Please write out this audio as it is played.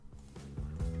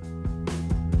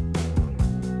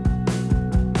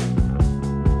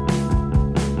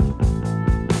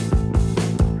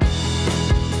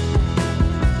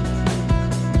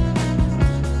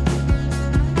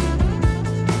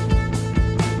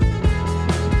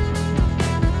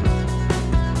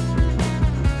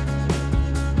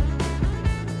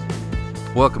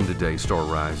Welcome to Daystar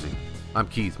Rising. I'm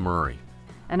Keith Murray.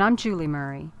 And I'm Julie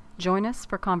Murray. Join us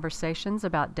for conversations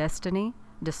about destiny,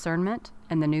 discernment,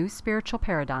 and the new spiritual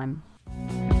paradigm.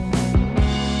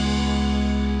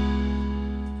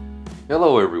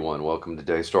 Hello, everyone. Welcome to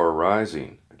Daystar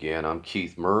Rising. Again, I'm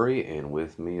Keith Murray, and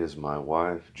with me is my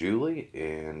wife, Julie,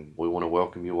 and we want to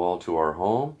welcome you all to our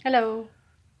home. Hello.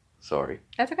 Sorry.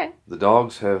 That's okay. The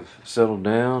dogs have settled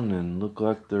down and look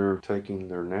like they're taking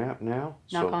their nap now.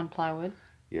 Knock on plywood.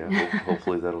 Yeah,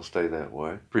 hopefully that'll stay that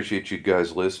way. Appreciate you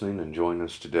guys listening and joining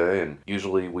us today. And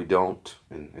usually we don't,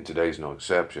 and today's no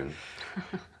exception,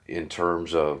 in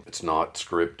terms of it's not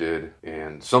scripted.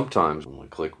 And sometimes when we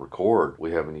click record,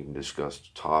 we haven't even discussed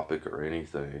a topic or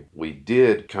anything. We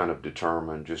did kind of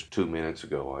determine just 2 minutes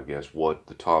ago, I guess, what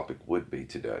the topic would be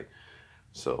today.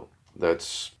 So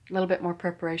that's a little bit more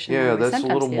prepreration. Yeah, that's a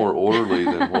little more orderly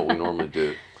than what we normally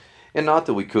do. And not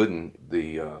that we couldn't.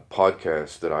 The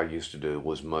podcast that I used to do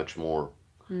was much more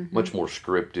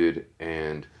scripted,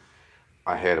 and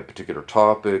I had a particular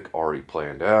topic already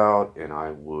planned out, and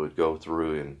I would go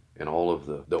through and all of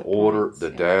the order, points,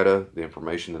 data, the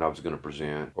information that I was going to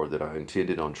present, or that I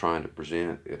intended on trying to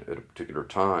present at a particular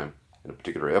time, in a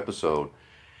particular episode,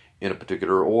 in a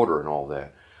particular order and all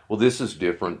that. Well, this is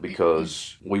different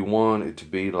because we want it to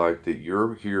be like that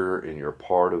you're here and you're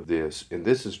part of this, and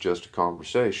this is just a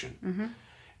conversation. Mm-hmm.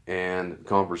 And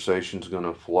conversation's going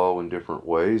to flow in different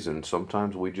ways, and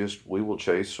sometimes we will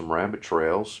chase some rabbit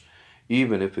trails,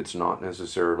 even if it's not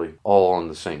necessarily all on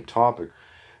the same topic,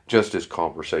 just as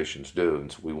conversations do.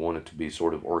 And so we want it to be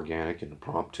sort of organic and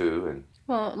impromptu. And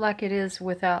well, like it is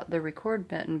without the record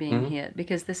button being hit,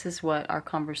 because this is what our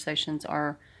conversations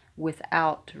are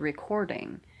without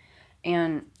recording.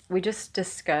 And we just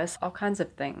discuss all kinds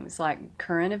of things like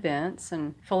current events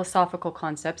and philosophical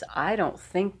concepts. I don't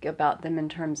think about them in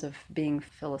terms of being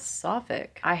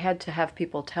philosophic. I had to have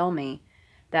people tell me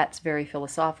that's very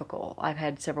philosophical. I've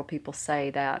had several people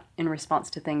say that in response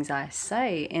to things I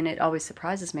say, and it always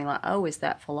surprises me, like, oh, is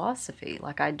that philosophy?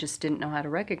 Like, I just didn't know how to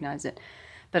recognize it.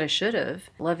 But I should have.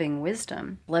 Loving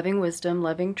wisdom,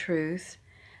 loving truth.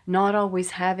 Not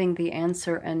always having the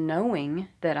answer and knowing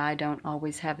that I don't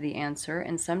always have the answer.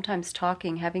 And sometimes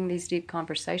having these deep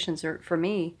conversations are, for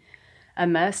me, a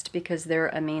must, because they're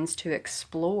a means to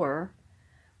explore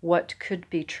what could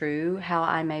be true, how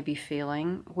I may be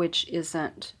feeling, which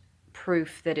isn't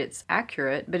proof that it's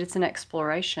accurate, but it's an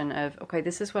exploration of, okay,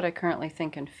 this is what I currently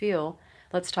think and feel.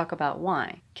 Let's talk about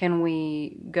why. Can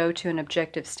we go to an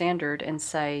objective standard and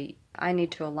say, I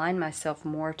need to align myself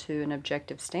more to an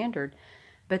objective standard?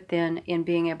 But then in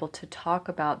being able to talk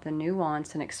about the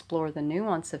nuance and explore the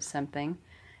nuance of something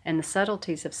and the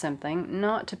subtleties of something,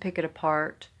 not to pick it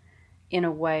apart in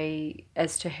a way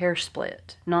as to hair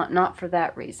split, not for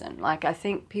that reason. Like, I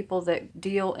think people that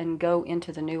deal and go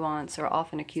into the nuance are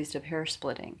often accused of hair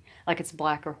splitting, like it's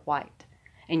black or white,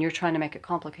 and you're trying to make it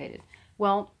complicated.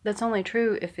 Well, that's only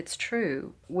true if it's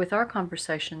true. With our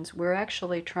conversations, we're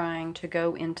actually trying to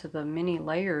go into the many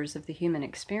layers of the human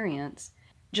experience,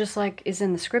 just like is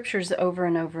in the scriptures over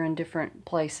and over in different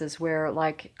places where,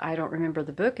 like, I don't remember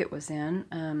the book it was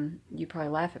in. You probably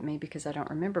laugh at me because I don't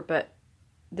remember, but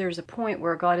there's a point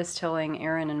where God is telling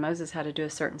Aaron and Moses how to do a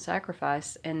certain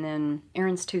sacrifice, and then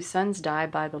Aaron's 2 sons die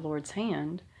by the Lord's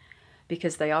hand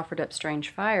because they offered up strange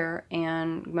fire,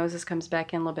 and Moses comes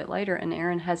back in a little bit later, and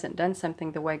Aaron hasn't done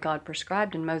something the way God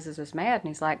prescribed, and Moses is mad, and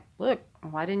he's like, look,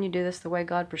 why didn't you do this the way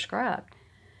God prescribed?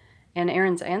 And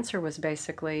Aaron's answer was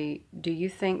basically, do you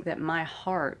think that my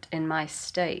heart and my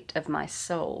state of my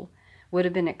soul would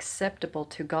have been acceptable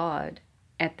to God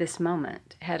at this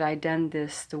moment had I done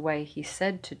this the way he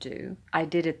said to do? I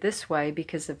did it this way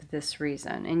because of this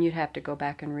reason. And you'd have to go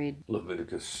back and read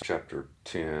Leviticus chapter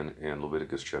 10 and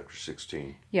Leviticus chapter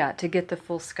 16. Yeah, to get the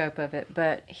full scope of it.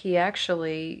 But he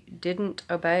actually didn't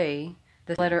obey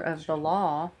the letter of the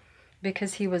law,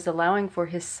 because he was allowing for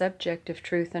his subjective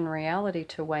truth and reality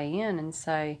to weigh in and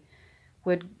say,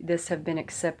 would this have been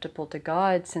acceptable to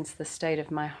God since the state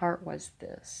of my heart was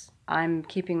this? I'm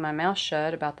keeping my mouth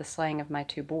shut about the slaying of my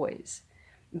 2 boys,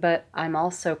 but I'm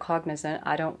also cognizant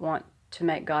I don't want to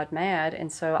make God mad,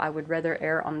 and so I would rather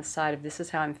err on the side of this is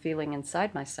how I'm feeling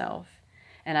inside myself,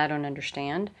 and I don't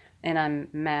understand, and I'm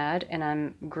mad, and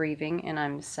I'm grieving, and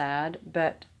I'm sad,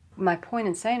 but my point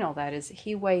in saying all that is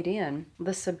he weighed in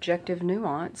the subjective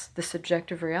nuance, the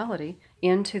subjective reality,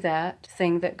 into that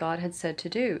thing that God had said to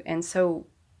do. And so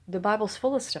the Bible's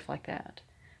full of stuff like that,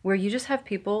 where you just have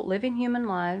people living human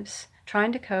lives,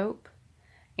 trying to cope,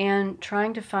 and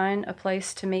trying to find a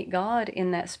place to meet God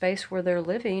in that space where they're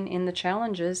living, in the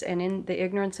challenges and in the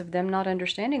ignorance of them not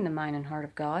understanding the mind and heart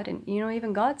of God. And,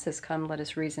 even God says, come, let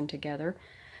us reason together.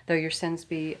 Though your sins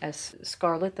be as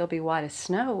scarlet, they'll be white as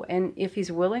snow. And if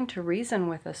he's willing to reason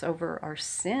with us over our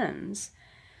sins,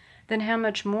 then how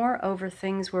much more over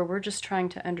things where we're just trying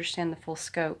to understand the full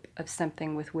scope of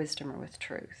something with wisdom or with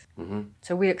truth. Mm-hmm.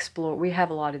 So we have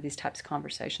a lot of these types of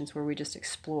conversations where we just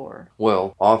explore.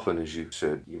 Well, often, as you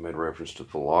said, you made reference to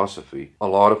philosophy. A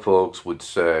lot of folks would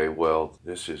say, well,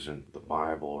 this isn't the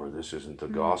Bible or this isn't the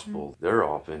gospel. They're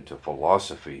off into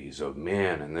philosophies of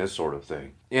men and this sort of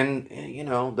thing. And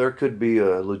there could be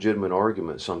a legitimate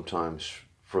argument sometimes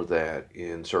for that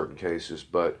in certain cases,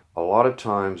 but a lot of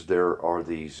times there are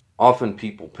often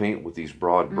people paint with these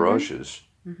broad brushes.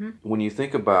 Mm-hmm. When you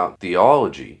think about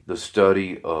theology, the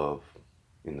study of,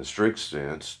 in the strict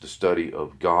sense, the study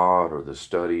of God, or the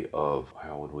study of,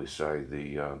 how would we say,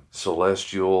 the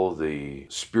celestial, the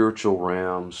spiritual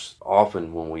realms.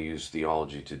 Often when we use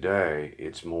theology today,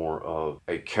 it's more of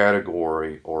a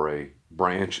category or a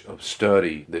branch of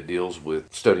study that deals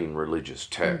with studying religious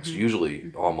texts. Usually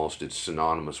almost it's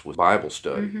synonymous with Bible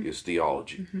study is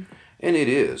theology. And it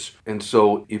is. And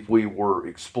so if we were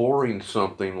exploring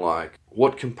something like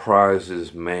what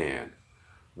comprises man,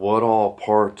 what all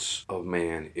parts of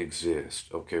man exist?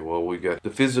 Okay, well, we've got the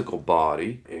physical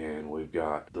body, and we've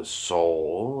got the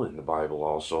soul, and the Bible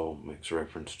also makes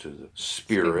reference to the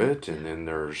spirit, and then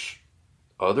there's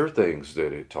other things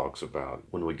that it talks about.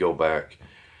 When we go back,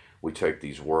 we take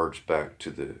these words back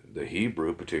to the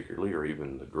Hebrew particularly, or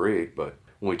even the Greek, but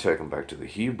when we take them back to the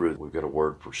Hebrew, we've got a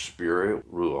word for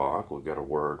spirit, ruach. We've got a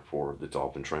word for, that's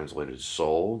often translated as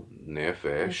soul,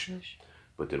 nephesh.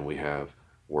 But then we have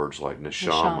words like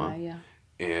neshama,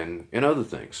 and other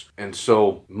things. And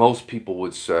so most people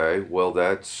would say, well,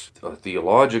 that's a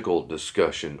theological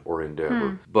discussion or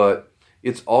endeavor. But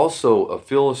it's also a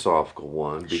philosophical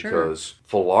one, because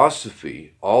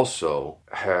philosophy also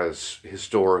has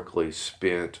historically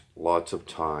spent lots of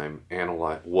time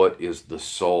analyzing what is the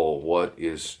soul, what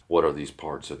are these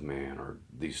parts of man, or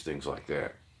these things like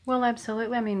that. Well,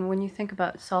 absolutely. I mean, when you think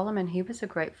about Solomon, he was a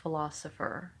great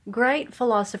philosopher. Great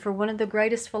philosopher, one of the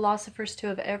greatest philosophers to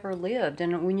have ever lived.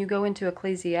 And when you go into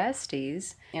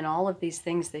Ecclesiastes and all of these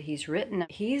things that he's written,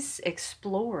 he's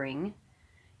exploring.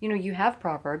 You have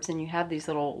Proverbs and you have these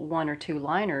little one or two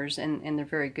liners, and they're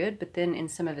very good. But then in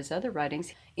some of his other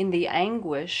writings, in the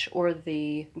anguish or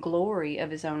the glory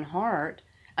of his own heart,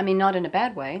 I mean, not in a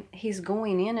bad way, he's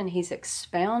going in and he's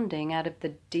expounding out of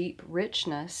the deep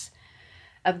richness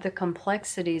of the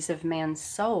complexities of man's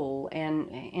soul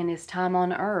and his time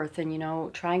on earth,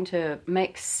 and trying to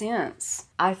make sense.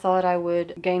 I thought I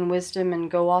would gain wisdom and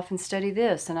go off and study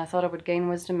this, and I thought I would gain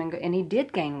wisdom and he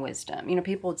did gain wisdom.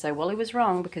 People would say, well, he was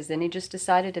wrong, because then he just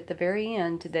decided at the very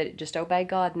end that just obey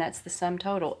God, and that's the sum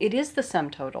total. It is the sum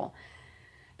total.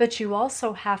 But you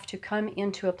also have to come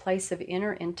into a place of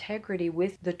inner integrity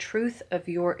with the truth of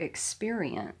your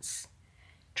experience,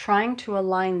 trying to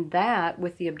align that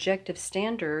with the objective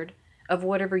standard of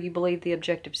whatever you believe the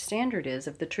objective standard is,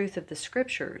 of the truth of the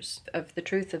scriptures, of the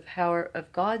truth of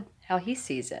God, how he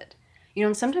sees it.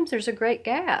 And sometimes there's a great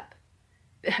gap.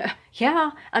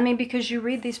 Yeah, I mean, because you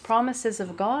read these promises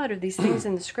of God or these things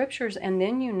in the scriptures, and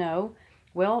then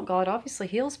well, God obviously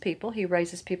heals people. He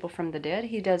raises people from the dead.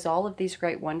 He does all of these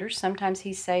great wonders. Sometimes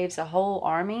he saves a whole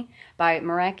army by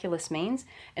miraculous means,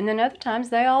 and then other times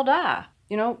they all die.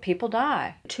 People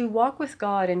die. To walk with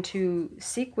God and to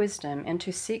seek wisdom and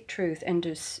to seek truth and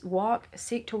to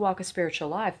seek to walk a spiritual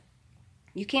life,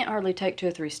 you can't hardly take 2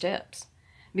 or 3 steps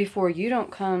before you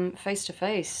don't come face to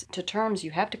face to terms.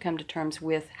 You have to come to terms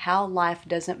with how life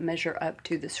doesn't measure up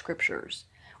to the scriptures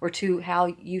or to how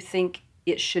you think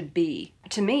it should be.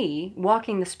 To me,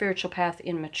 walking the spiritual path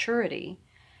in maturity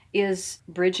is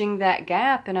bridging that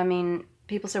gap. And I mean,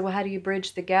 people say, well, how do you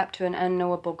bridge the gap to an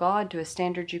unknowable God, to a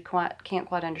standard you can't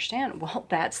quite understand? Well,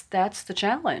 that's the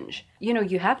challenge.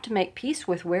 You have to make peace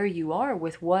with where you are,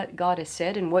 with what God has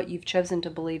said and what you've chosen to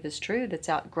believe is true, that's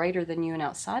out greater than you and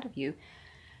outside of you.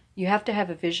 You have to have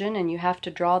a vision, and you have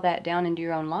to draw that down into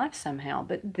your own life somehow.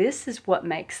 But this is what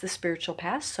makes the spiritual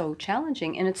path so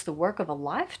challenging, and it's the work of a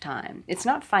lifetime. It's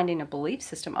not finding a belief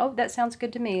system. Oh, that sounds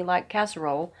good to me, like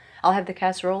casserole. I'll have the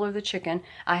casserole or the chicken.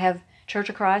 I have Church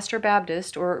of Christ or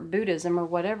Baptist or Buddhism or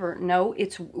whatever. No,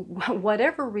 it's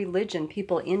whatever religion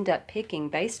people end up picking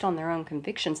based on their own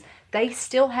convictions. They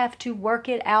still have to work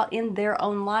it out in their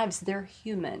own lives. They're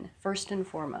human, first and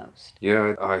foremost.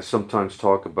 Yeah, I sometimes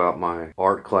talk about my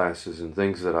art classes and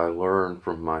things that I learn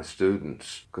from my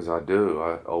students, because I do.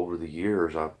 Over the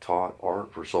years, I've taught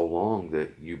art for so long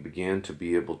that you begin to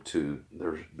be able to,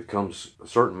 there becomes a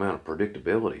certain amount of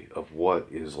predictability of what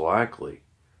is likely,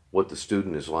 what the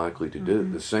student is likely to do.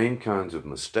 The same kinds of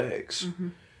mistakes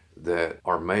that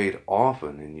are made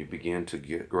often, and you begin to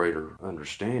get greater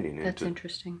understanding. That's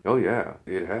interesting. Oh yeah,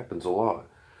 it happens a lot.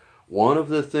 One of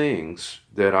the things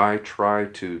that I try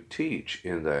to teach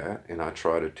in that, and I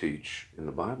try to teach in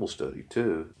the Bible study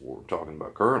too, what we're talking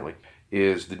about currently,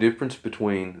 is the difference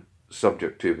between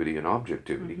subjectivity and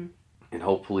objectivity, and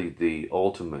hopefully the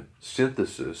ultimate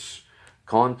synthesis,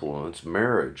 confluence,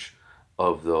 marriage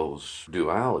of those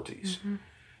dualities.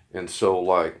 And so,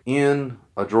 like in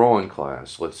a drawing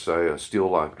class, let's say a still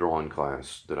life drawing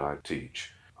class that I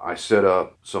teach, I set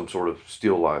up some sort of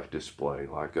still life display,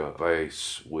 like a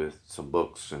vase with some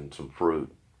books and some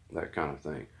fruit, that kind of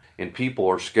thing. And people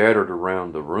are scattered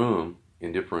around the room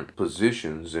in different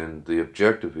positions, and the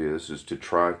objective is to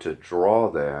try to draw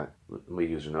that, let me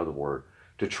use another word,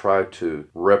 to try to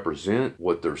represent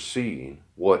what they're seeing,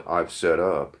 what I've set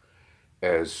up,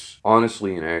 as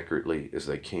honestly and accurately as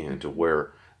they can, to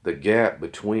where the gap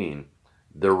between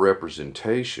their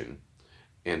representation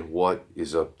and what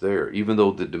is up there, even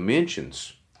though the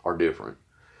dimensions are different,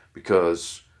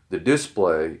 because the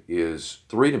display is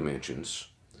 3 dimensions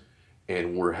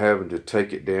and we're having to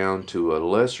take it down to a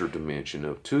lesser dimension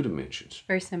of 2 dimensions.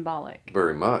 Very symbolic.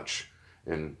 Very much.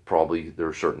 And probably there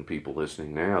are certain people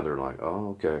listening now, they're like,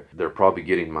 oh, okay. They're probably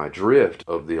getting my drift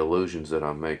of the illusions that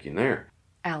I'm making there.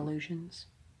 Allusions.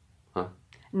 Huh?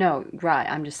 No, right.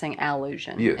 I'm just saying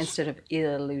allusion instead of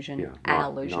illusion. Yeah,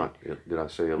 allusion. Did I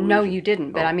say illusion? No, you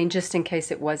didn't. But I mean, just in case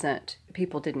it wasn't,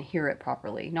 people didn't hear it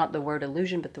properly. Not the word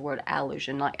illusion, but the word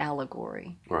allusion, like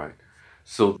allegory. Right.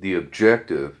 So the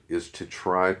objective is to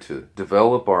try to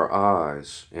develop our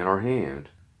eyes and our hand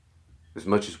as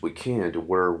much as we can to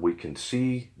where we can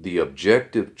see the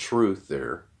objective truth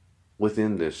there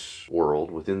within this world,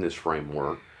 within this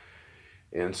framework.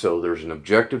 And so there's an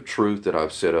objective truth that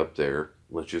I've set up there.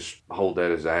 Let's just hold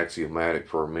that as axiomatic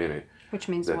for a minute. Which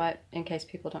means what, in case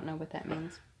people don't know what that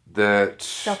means? That,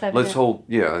 self-evident? let's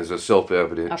hold, as a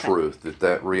self-evident truth,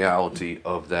 that reality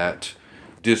of that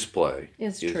display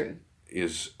is true.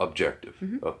 Is objective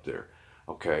up there.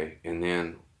 Okay, and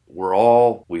then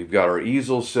we've got our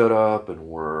easel set up and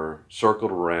we're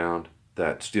circled around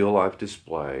that still life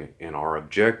display, and our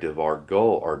objective, our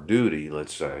goal, our duty,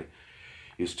 let's say,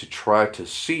 is to try to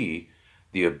see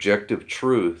the objective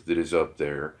truth that is up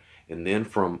there, and then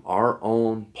from our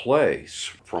own place,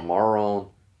 from our own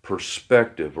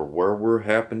perspective, or where we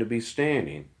happen to be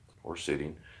standing or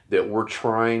sitting, that we're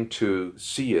trying to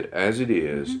see it as it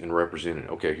is and represent it.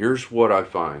 Okay, here's what I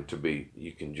find to be,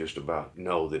 you can just about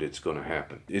know that it's going to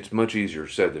happen. It's much easier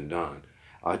said than done.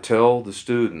 I tell the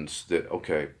students that,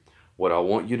 okay, what I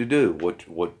want you to do,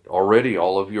 what already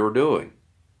all of you are doing,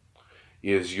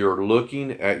 is you're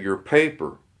looking at your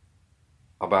paper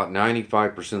about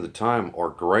 95% of the time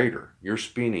or greater. You're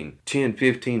spending 10,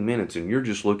 15 minutes and you're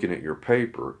just looking at your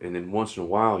paper, and then once in a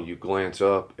while you glance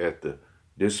up at the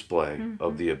display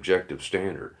of the objective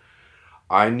standard.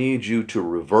 I need you to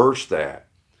reverse that.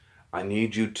 I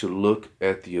need you to look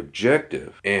at the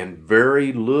objective and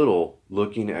very little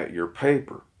looking at your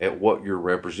paper, at what you're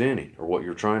representing or what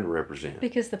you're trying to represent.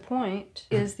 Because the point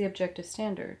is the objective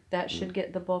standard. That should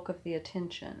get the bulk of the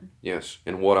attention. Yes,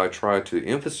 and what I try to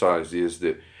emphasize is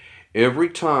that every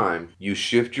time you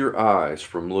shift your eyes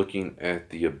from looking at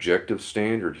the objective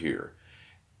standard here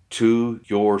to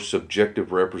your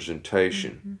subjective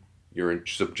representation, your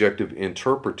subjective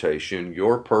interpretation,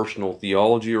 your personal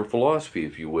theology or philosophy,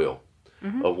 if you will,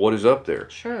 of what is up there.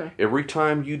 Sure. Every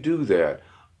time you do that,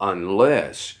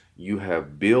 unless you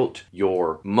have built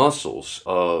your muscles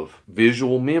of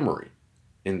visual memory,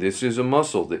 and this is a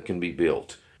muscle that can be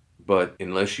built, but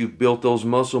unless you've built those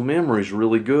muscle memories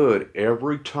really good,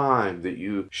 every time that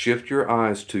you shift your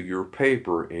eyes to your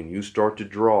paper and you start to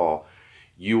draw,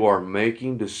 you are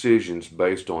making decisions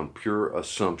based on pure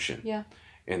assumption. Yeah.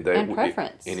 And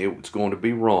preference. It's going to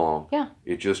be wrong. Yeah.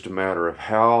 It's just a matter of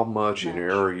how much in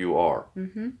error you are.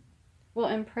 Well,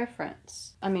 and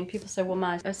preference. I mean, people say, well,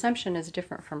 my assumption is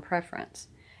different from preference.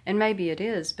 And maybe it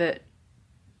is, but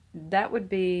that would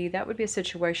be a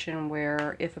situation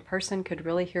where if a person could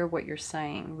really hear what you're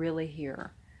saying, really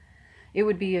hear, It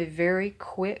would be a very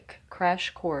quick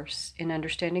crash course in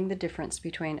understanding the difference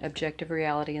between objective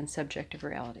reality and subjective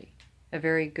reality. A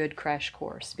very good crash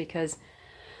course because,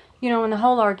 and the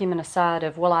whole argument aside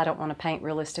of, well, I don't want to paint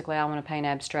realistically, I want to paint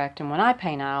abstract, and when I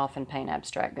paint, I often paint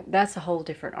abstract. That's a whole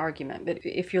different argument. But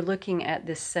if you're looking at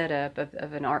this setup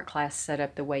of an art class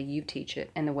setup, the way you teach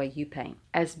it and the way you paint,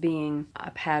 as being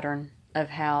a pattern of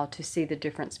how to see the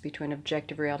difference between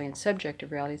objective reality and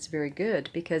subjective reality, it's very good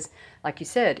because, like you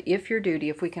said, if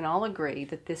we can all agree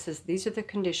that these are the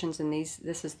conditions and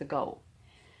this is the goal,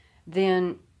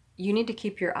 then you need to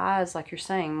keep your eyes, like you're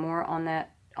saying, more on that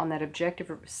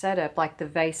objective setup, like the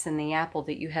vase and the apple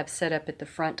that you have set up at the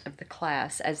front of the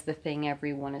class as the thing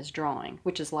everyone is drawing,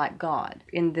 which is like God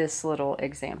in this little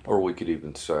example. Or we could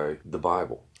even say the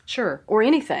Bible. Sure, or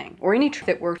anything, or any truth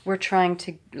that we're trying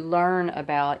to learn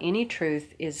about. Any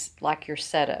truth is like your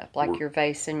setup, like your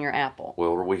vase and your apple.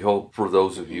 Well, we hope for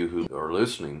those of you who are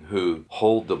listening who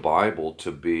hold the Bible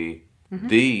to be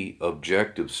the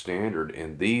objective standard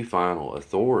and the final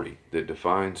authority that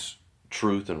defines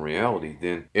truth and reality,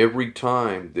 then every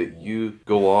time that you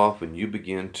go off and you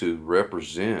begin to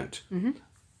represent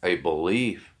a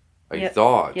belief, a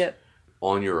thought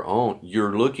on your own,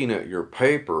 you're looking at your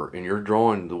paper and you're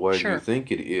drawing the way you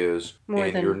think it is,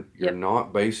 you're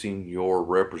not basing your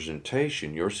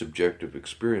representation, your subjective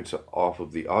experience off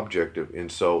of the objective,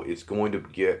 and so it's going to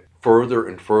get further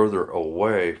and further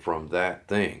away from that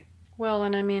thing. Well,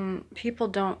 and I mean, people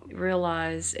don't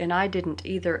realize, and I didn't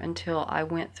either until I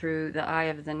went through the eye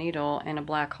of the needle and a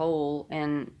black hole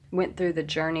and went through the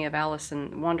journey of Alice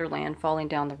in Wonderland, falling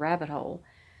down the rabbit hole,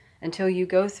 until you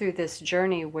go through this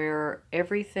journey where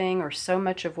everything or so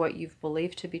much of what you've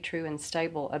believed to be true and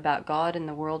stable about God and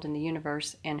the world and the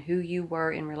universe and who you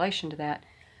were in relation to that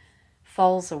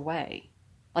falls away.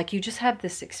 Like you just have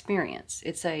this experience.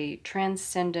 It's a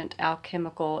transcendent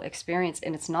alchemical experience,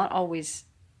 and it's not always...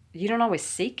 You don't always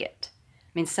seek it.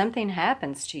 I mean, something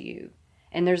happens to you,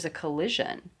 and there's a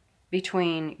collision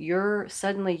between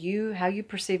how you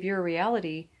perceive your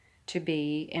reality to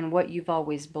be and what you've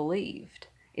always believed.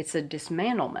 It's a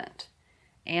dismantlement.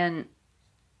 And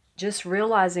just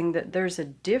realizing that there's a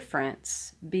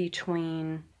difference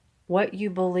between what you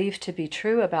believe to be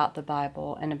true about the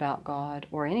Bible and about God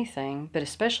or anything, but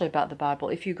especially about the Bible,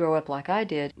 if you grow up like I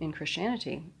did in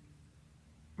Christianity.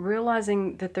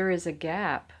 Realizing that there is a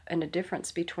gap and a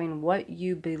difference between what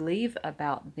you believe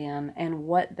about them and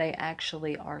what they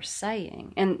actually are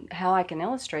saying. And how I can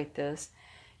illustrate this,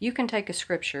 you can take a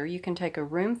scripture, you can take a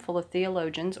room full of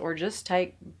theologians, or just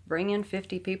bring in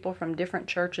 50 people from different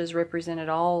churches represented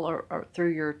all or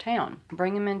through your town.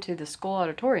 Bring them into the school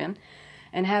auditorium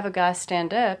and have a guy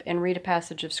stand up and read a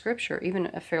passage of scripture, even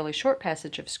a fairly short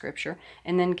passage of scripture,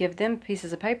 and then give them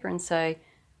pieces of paper and say,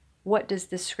 what does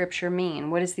this scripture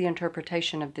mean? What is the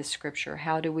interpretation of this scripture?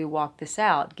 How do we walk this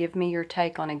out? Give me your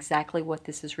take on exactly what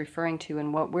this is referring to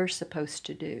and what we're supposed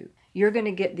to do. You're going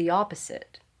to get the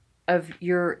opposite of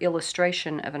your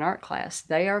illustration of an art class.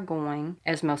 They are going,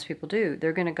 as most people do,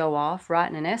 they're going to go off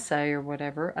writing an essay or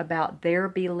whatever about their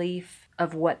belief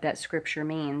of what that scripture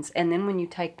means. And then when you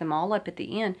take them all up at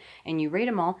the end and you read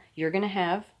them all, you're going to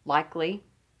have likely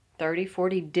 30,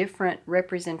 40 different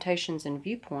representations and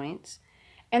viewpoints.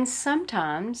 And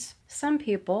sometimes some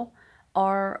people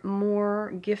are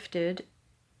more gifted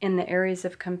in the areas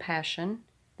of compassion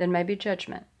than maybe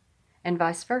judgment, and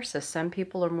vice versa. Some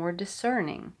people are more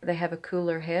discerning. They have a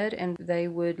cooler head and they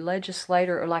would legislate,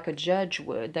 or like a judge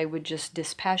would. They would just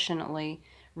dispassionately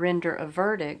render a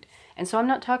verdict. And so I'm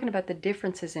not talking about the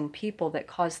differences in people that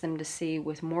cause them to see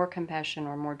with more compassion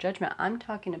or more judgment. I'm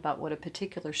talking about what a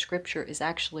particular scripture is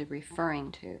actually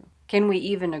referring to. Can we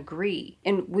even agree?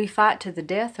 And we fight to the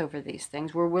death over these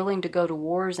things. We're willing to go to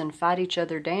wars and fight each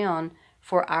other down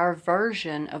for our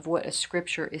version of what a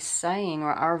scripture is saying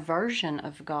or our version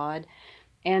of God.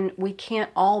 And we can't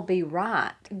all be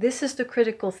right. This is the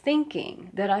critical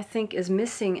thinking that I think is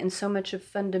missing in so much of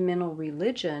fundamental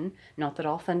religion. Not that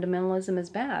all fundamentalism is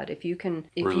bad.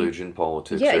 Religion,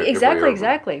 politics. Yeah,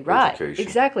 exactly. Right. Education.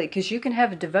 Exactly. Because you can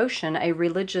have a devotion, a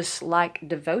religious-like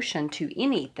devotion to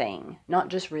anything, not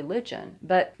just religion.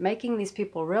 But making these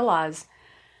people realize,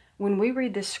 when we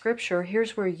read this scripture,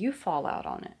 here's where you fall out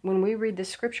on it. When we read this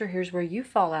scripture, here's where you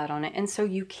fall out on it. And so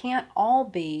you can't all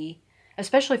be...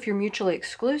 Especially if you're mutually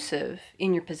exclusive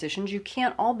in your positions, you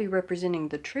can't all be representing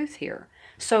the truth here.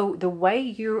 So the way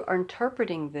you are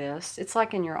interpreting this, it's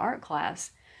like in your art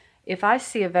class. If I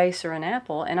see a vase or an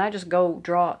apple and I just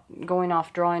going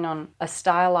off drawing on a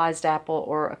stylized apple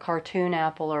or a cartoon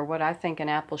apple or what I think an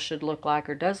apple should look like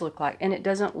or does look like, and it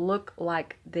doesn't look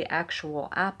like the actual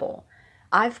apple,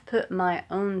 I've put my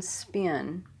own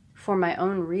spin for my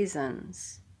own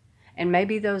reasons. And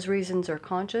maybe those reasons are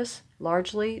conscious.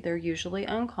 Largely, they're usually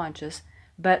unconscious.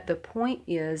 But the point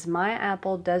is, my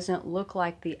apple doesn't look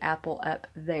like the apple up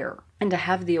there. And to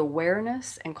have the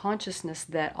awareness and consciousness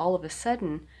that all of a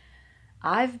sudden,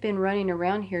 I've been running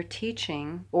around here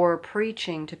teaching or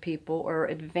preaching to people or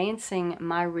advancing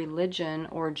my religion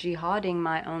or jihading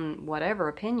my own whatever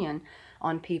opinion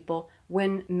on people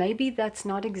when maybe that's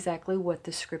not exactly what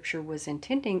the scripture was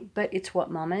intending, but it's what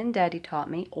mama and daddy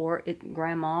taught me, or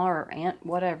grandma or aunt,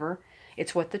 whatever.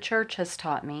 It's what the church has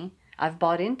taught me. I've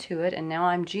bought into it, and now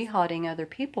I'm jihading other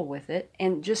people with it.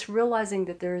 And just realizing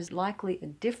that there is likely a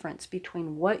difference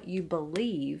between what you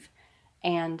believe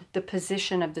and the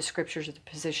position of the scriptures, or the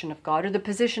position of God, or the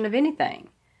position of anything.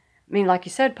 I mean, like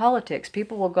you said, politics.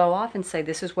 People will go off and say,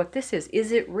 this is what this is.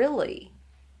 Is it really?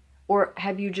 Or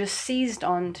have you just seized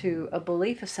onto a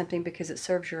belief of something because it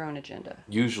serves your own agenda?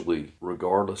 Usually,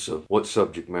 regardless of what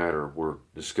subject matter we're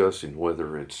discussing,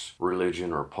 whether it's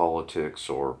religion or politics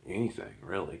or anything,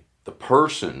 really, the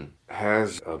person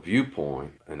has a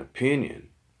viewpoint, an opinion,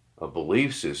 a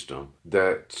belief system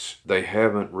that they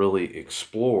haven't really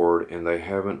explored, and they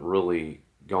haven't really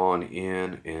gone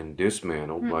in and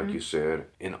dismantled, like you said,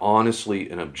 and honestly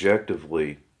and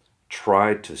objectively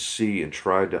tried to see and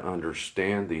tried to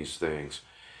understand these things.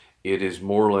 It is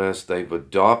more or less they've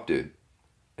adopted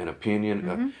an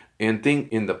opinion and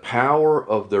think in the power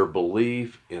of their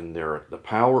belief, in the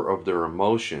power of their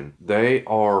emotion. They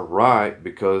are right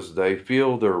because they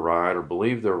feel they're right or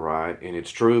believe they're right, and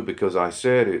it's true because I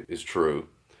said it is true.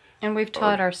 And we've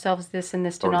taught ourselves this in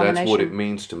this Or denomination. that's what it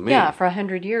means to me. Yeah, for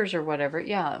 100 years or whatever.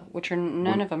 Yeah, which are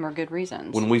none of them are good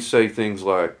reasons. When we say things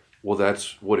like, well,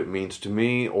 that's what it means to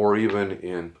me, or even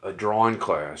in a drawing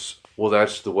class, well,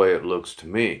 that's the way it looks to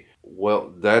me.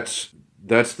 Well, that's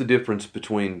the difference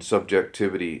between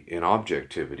subjectivity and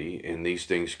objectivity, and these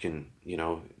things can,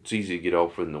 it's easy to get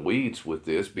off in the weeds with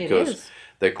this because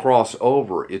they cross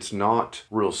over. It's not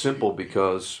real simple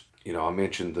because, I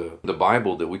mentioned the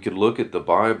Bible, that we could look at the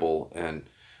Bible and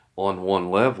on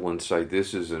one level and say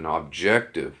this is an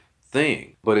objective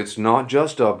thing, but it's not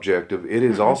just objective, it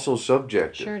is also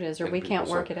subjective. Sure it is, or we can't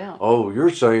work it out. Oh, you're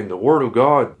saying the Word of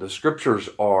God, the Scriptures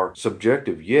are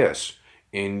subjective. Yes.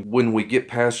 And when we get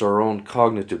past our own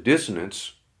cognitive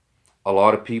dissonance, a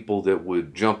lot of people that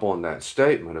would jump on that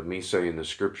statement of me saying the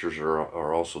Scriptures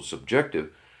are also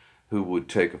subjective, who would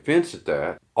take offense at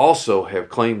that, also have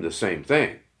claimed the same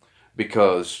thing.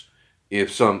 Because if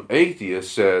some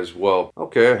atheist says, well,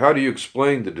 okay, how do you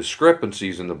explain the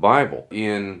discrepancies in the Bible,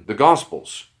 in the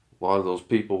Gospels? A lot of those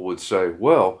people would say,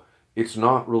 well, it's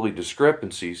not really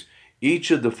discrepancies.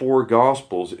 Each of the 4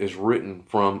 Gospels is written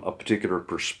from a particular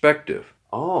perspective.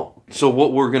 Oh, so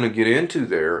what we're going to get into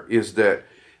there is that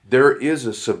there is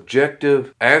a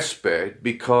subjective aspect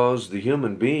because the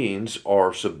human beings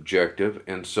are subjective.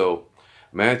 And so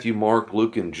Matthew, Mark,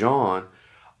 Luke, and John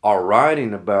are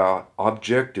writing about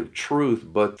objective truth,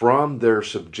 but from their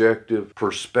subjective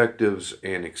perspectives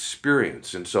and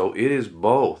experience. And so it is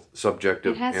both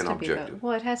subjective and objective.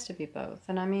 Well, it has to be both.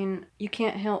 And I mean, you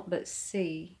can't help but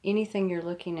see anything you're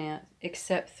looking at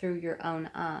except through your own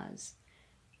eyes.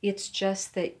 It's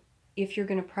just that if you're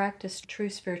going to practice true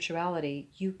spirituality,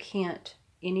 you can't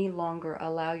any longer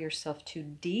allow yourself to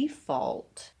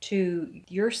default to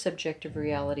your subjective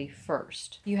reality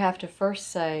first. You have to first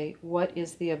say, what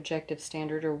is the objective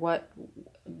standard, or what,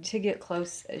 to get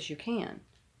close as you can.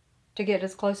 To get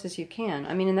as close as you can.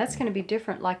 I mean, and that's going to be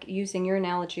different, like using your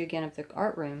analogy again of the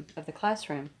art room, of the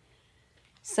classroom.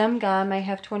 Some guy may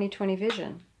have 20/20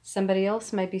 vision. Somebody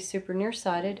else may be super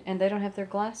nearsighted and they don't have their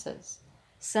glasses.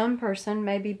 Some person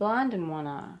may be blind in one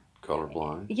eye.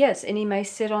 Colorblind. Yes, and he may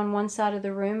sit on one side of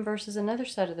the room versus another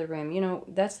side of the room.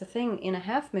 That's the thing. In a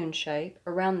half moon shape,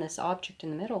 around this object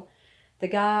in the middle, the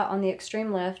guy on the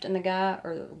extreme left and the guy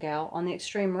or the gal on the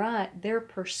extreme right, their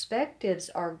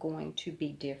perspectives are going to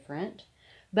be different,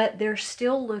 but they're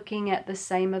still looking at the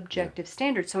same objective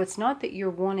standard. So it's not that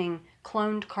you're wanting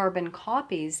cloned carbon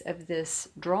copies of this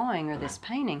drawing or this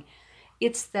painting.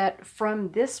 It's that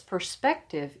from this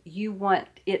perspective, you want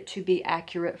it to be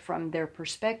accurate from their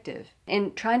perspective.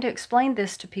 And trying to explain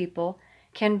this to people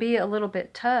can be a little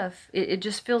bit tough. It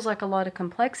just feels like a lot of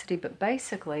complexity, but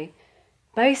basically,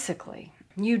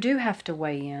 you do have to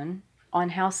weigh in on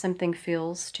how something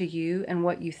feels to you and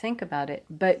what you think about it.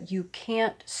 But you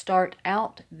can't start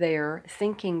out there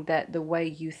thinking that the way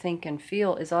you think and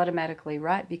feel is automatically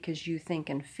right because you think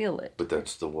and feel it. But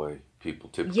that's the way people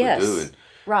typically do it.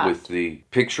 Right. With the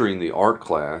picturing the art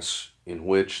class in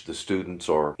which the students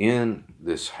are in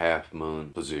this half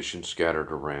moon position,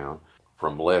 scattered around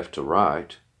from left to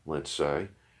right, let's say,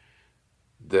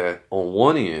 that on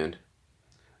one end,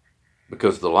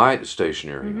 because the light is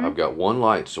stationary, Mm-hmm. I've got one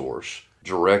light source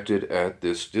directed at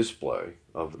this display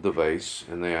of the vase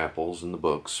and the apples and the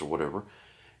books or whatever.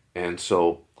 And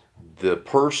so the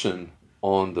person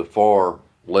on the far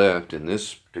left in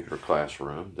this particular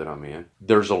classroom that I'm in,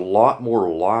 there's a lot more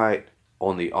light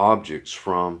on the objects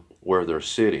from where they're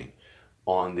sitting.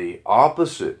 On the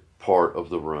opposite part of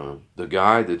the room, the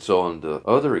guy that's on the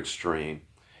other extreme,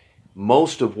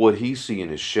 most of what he's seeing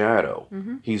is shadow.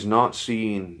 Mm-hmm. He's not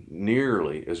seeing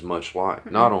nearly as much light.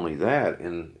 Mm-mm. Not only that,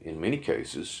 in many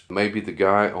cases, maybe the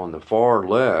guy on the far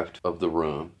left of the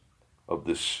room, of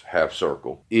this half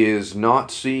circle, is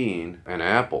not seeing an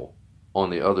apple on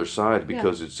the other side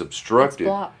because it's obstructed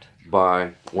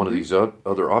by one of these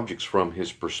other objects from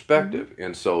his perspective.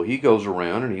 And so he goes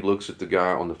around and he looks at the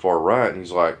guy on the far right and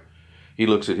he's like, he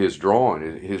looks at his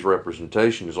drawing, his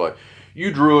representation is like,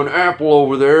 you drew an apple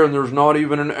over there and there's not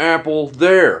even an apple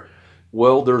there.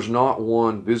 Well, there's not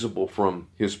one visible from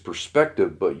his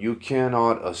perspective, but you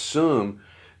cannot assume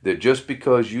that just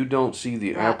because you don't see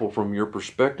the apple from your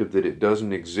perspective that it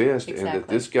doesn't exist and that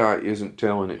this guy isn't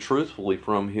telling it truthfully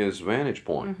from his vantage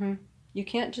point. Mm-hmm. You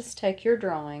can't just take your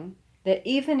drawing, that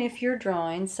even if your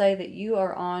drawing, say that you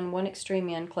are on one extreme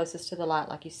end closest to the light,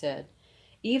 like you said,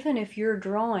 even if your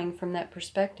drawing from that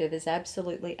perspective is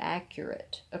absolutely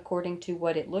accurate according to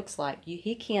what it looks like,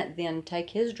 he can't then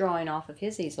take his drawing off of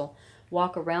his easel,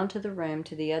 walk around to the room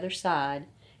to the other side,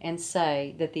 and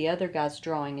say that the other guy's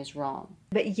drawing is wrong.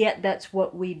 But yet that's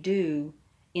what we do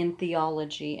in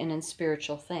theology and in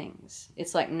spiritual things.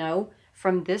 It's like, no,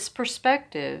 from this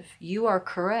perspective, you are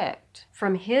correct.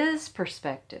 From his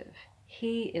perspective,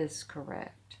 he is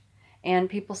correct. And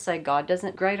people say God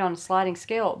doesn't grade on a sliding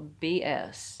scale.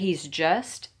 BS. He's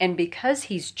just, and because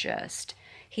he's just,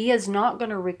 he is not going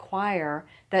to require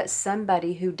that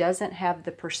somebody who doesn't have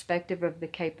the perspective of the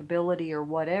capability or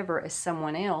whatever as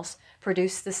someone else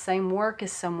produce the same work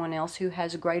as someone else who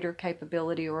has greater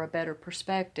capability or a better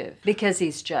perspective, because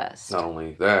he's just. Not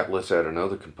only that, let's add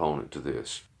another component to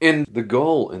this. And the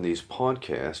goal in these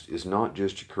podcasts is not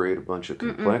just to create a bunch of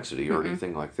complexity or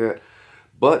anything like that,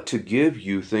 but to give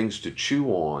you things to chew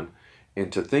on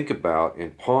and to think about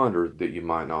and ponder that you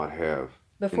might not have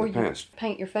before in the past. You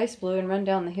paint your face blue and run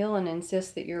down the hill and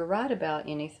insist that you're right about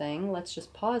anything, let's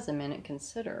just pause a minute and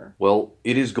consider. Well,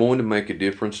 it is going to make a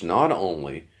difference not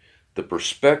only the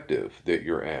perspective that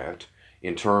you're at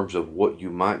in terms of what you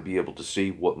might be able to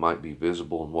see, what might be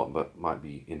visible and what might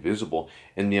be invisible,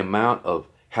 and the amount of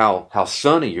how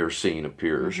sunny your scene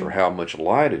appears or how much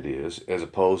light it is, as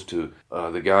opposed to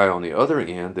the guy on the other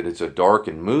end that it's a dark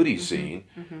and moody scene.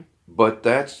 But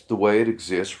that's the way it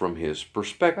exists from his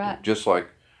perspective. Right. Just like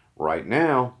right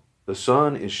now, the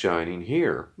sun is shining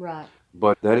here. Right.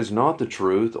 But that is not the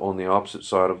truth on the opposite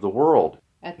side of the world.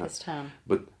 At this time.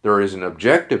 But there is an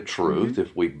objective truth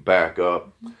if we back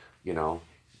up,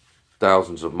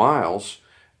 thousands of miles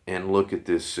and look at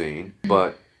this scene.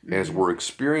 But as we're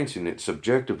experiencing it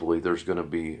subjectively, there's going to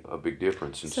be a big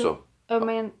difference. And so oh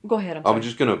man, go ahead. I'm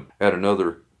just going to add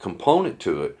another component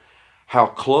to it. How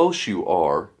close you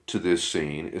are to this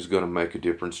scene is going to make a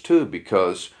difference too,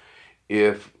 because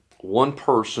if one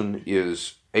person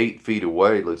is 8 feet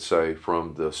away, let's say,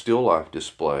 from the still life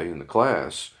display in the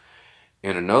class,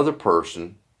 and another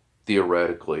person,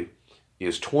 theoretically,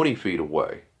 is 20 feet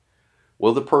away,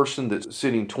 well, the person that's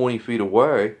sitting 20 feet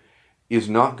away is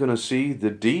not going to see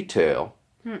the detail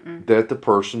that the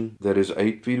person that is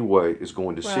 8 feet away is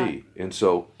going to see. And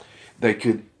so they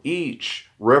could each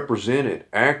represent it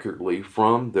accurately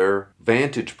from their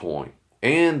vantage point,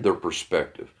 and their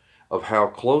perspective of how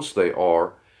close they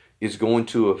are is going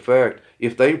to affect,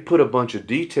 if they put a bunch of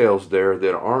details there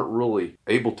that aren't really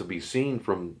able to be seen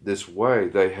from this way,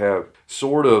 they have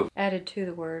sort of added to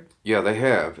the word. Yeah, they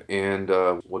have. And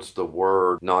what's the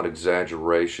word? Not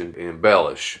exaggeration,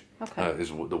 embellish. Is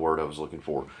the word I was looking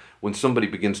for. When somebody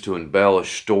begins to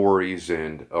embellish stories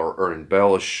and or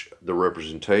embellish the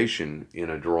representation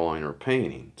in a drawing or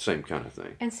painting, same kind of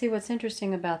thing. And see, what's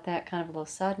interesting about that, kind of a little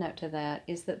side note to that,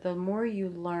 is that the more you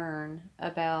learn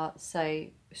about,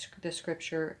 say, the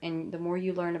scripture, and the more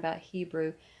you learn about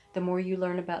Hebrew, the more you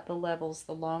learn about the levels,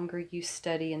 the longer you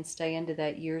study and stay into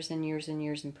that years and years and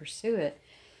years and pursue it,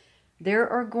 there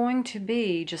are going to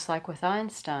be, just like with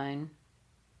Einstein,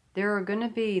 there are going to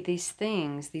be these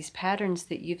things, these patterns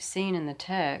that you've seen in the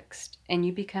text, and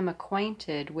you become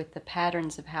acquainted with the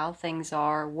patterns of how things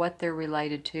are, what they're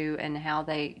related to, and how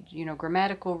they,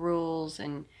 grammatical rules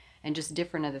and just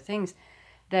different other things,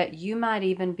 that you might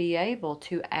even be able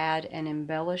to add an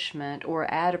embellishment or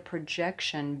add a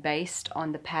projection based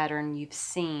on the pattern you've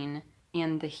seen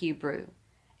in the Hebrew.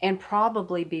 and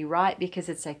probably be right because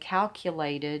it's a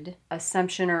calculated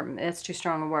assumption, or that's too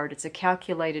strong a word. It's a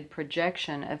calculated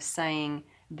projection of saying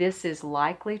this is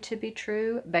likely to be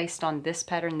true based on this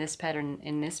pattern,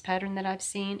 and this pattern that I've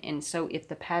seen. And so if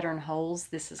the pattern holds,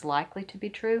 this is likely to be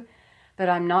true. But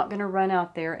I'm not going to run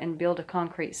out there and build a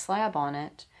concrete slab on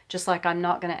it, just like I'm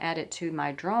not going to add it to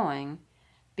my drawing,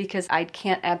 because I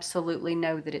can't absolutely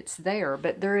know that it's there.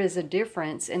 But there is a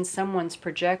difference in someone's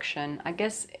projection. I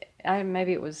guess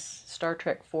maybe it was Star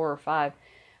Trek 4 or 5,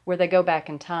 where they go back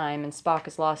in time and Spock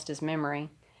has lost his memory.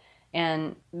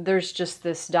 And there's just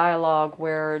this dialogue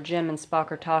where Jim and Spock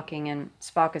are talking, and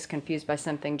Spock is confused by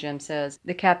something Jim says.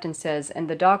 The captain says, and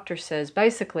the doctor says,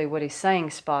 basically what he's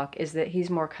saying, Spock, is that he's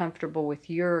more comfortable with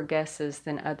your guesses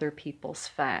than other people's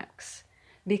facts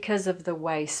because of the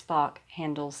way Spock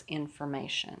handles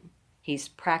information. He's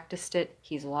practiced it,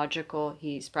 he's logical,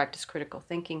 he's practiced critical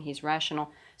thinking, he's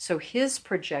rational. So his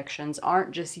projections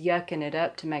aren't just yucking it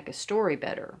up to make a story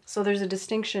better. So there's a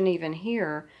distinction even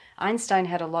here. Einstein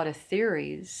had a lot of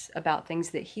theories about things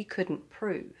that he couldn't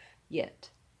prove yet.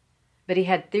 But he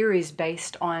had theories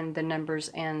based on the numbers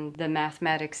and the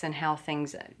mathematics and how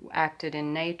things acted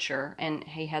in nature, and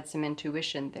he had some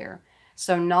intuition there.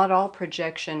 So not all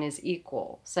projection is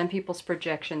equal. Some people's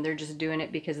projection, they're just doing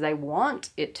it because they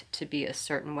want it to be a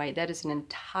certain way. That is an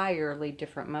entirely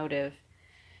different motive.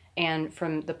 And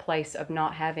from the place of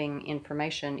not having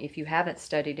information, if you haven't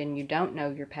studied and you don't know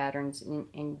your patterns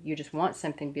and you just want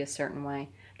something to be a certain way,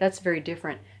 that's very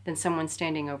different than someone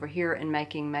standing over here and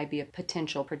making maybe a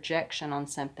potential projection on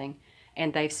something,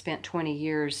 and they've spent 20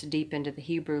 years deep into the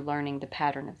Hebrew learning the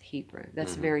pattern of the Hebrew.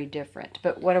 That's very different.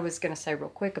 But what I was going to say real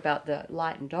quick about the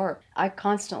light and dark, I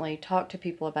constantly talk to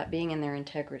people about being in their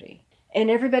integrity. And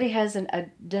everybody has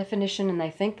a definition, and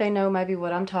they think they know maybe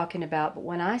what I'm talking about. But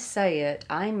when I say it,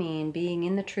 I mean being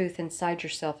in the truth inside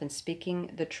yourself and speaking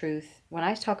the truth. When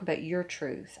I talk about your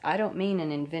truth, I don't mean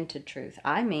an invented truth.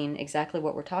 I mean exactly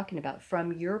what we're talking about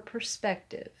from your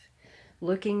perspective,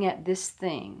 looking at this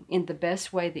thing in the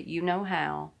best way that you know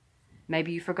how.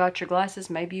 Maybe you forgot your glasses,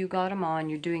 maybe you got them on.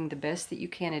 You're doing the best that you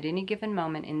can at any given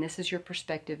moment, and this is your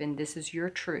perspective, and this is your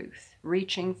truth,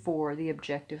 reaching for the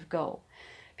objective goal.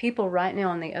 People right now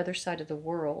on the other side of the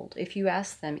world, if you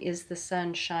ask them, is the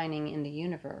sun shining in the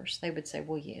universe? They would say,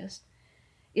 well, yes.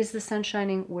 Is the sun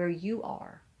shining where you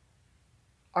are?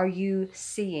 Are you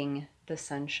seeing the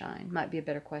sunshine? Might be a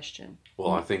better question.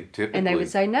 Well, I think typically... And they would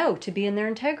say no, to be in their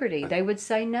integrity. They would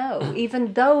say no,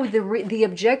 even though the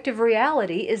objective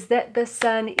reality is that the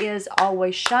sun is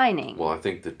always shining. Well, I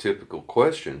think the typical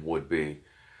question would be,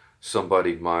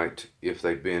 somebody might, if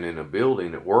they've been in a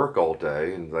building at work all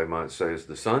day and they might say, is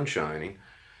the sun shining?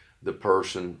 The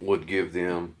person would give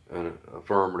them an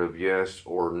affirmative yes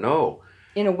or no.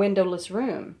 In a windowless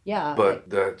room, yeah. But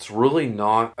that's really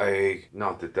not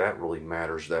that really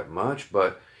matters that much,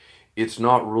 but it's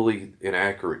not really an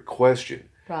accurate question.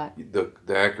 Right. The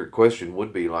accurate question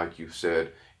would be, like you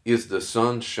said, is the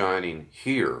sun shining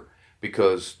here?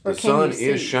 Because the sun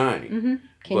is shining. Mm-hmm.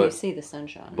 Can you see the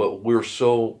sunshine? But we're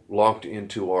so locked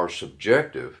into our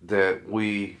subjective that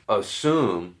we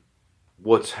assume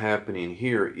what's happening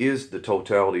here is the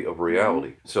totality of reality.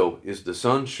 Mm-hmm. So is the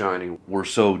sun shining? We're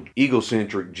so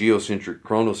egocentric, geocentric,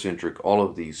 chronocentric, all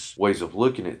of these ways of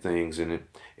looking at things. And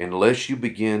unless you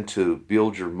begin to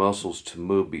build your muscles to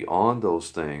move beyond those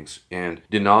things, and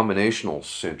denominational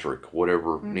centric,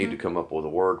 whatever, need to come up with a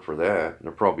word for that. And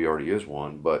there probably already is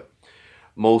one, but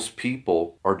most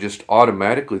people are just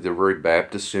automatically, they're very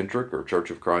Baptist-centric or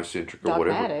Church of Christ-centric or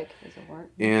whatever. Dogmatic is a word.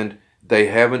 And they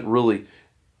haven't really,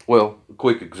 well, a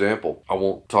quick example. I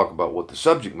won't talk about what the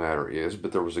subject matter is,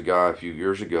 but there was a guy a few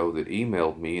years ago that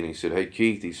emailed me and he said, hey,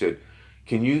 Keith, he said,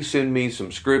 can you send me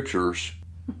some scriptures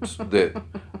that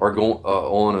are going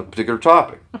on a particular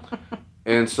topic?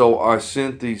 And so I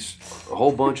sent a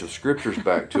whole bunch of scriptures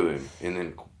back to him, and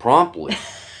then promptly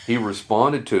he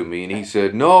responded to me and he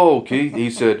said, no, Keith,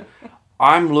 he said,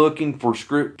 I'm looking for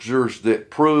scriptures that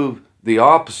prove the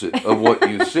opposite of what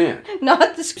you sent.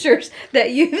 Not the scriptures that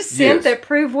you sent that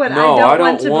prove what no, I don't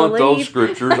want to believe. No, I don't want those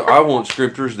scriptures. I want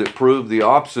scriptures that prove the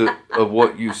opposite of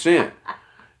what you sent.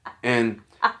 And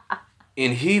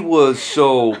he was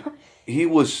so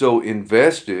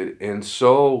invested and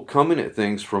so coming at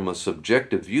things from a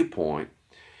subjective viewpoint,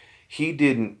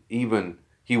 he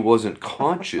wasn't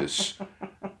conscious,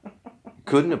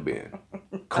 couldn't have been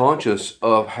conscious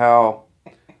of how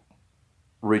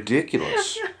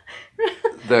ridiculous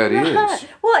that is.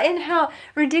 Well, and how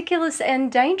ridiculous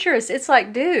and dangerous. It's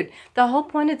like, dude, the whole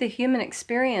point of the human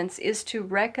experience is to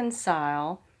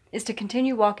reconcile is to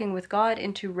continue walking with God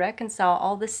and to reconcile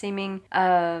all the seeming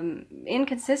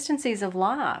inconsistencies of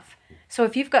life. So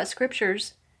if you've got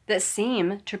scriptures that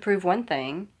seem to prove one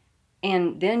thing,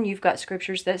 and then you've got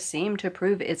scriptures that seem to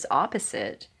prove its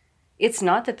opposite, it's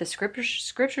not that the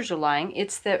scriptures are lying,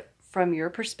 it's that from your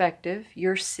perspective,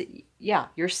 your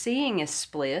seeing is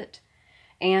split,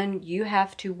 and you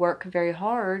have to work very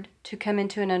hard to come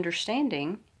into an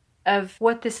understanding of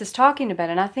what this is talking about.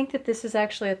 And I think that this is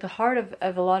actually at the heart of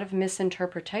a lot of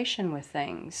misinterpretation with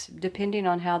things, depending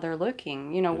on how they're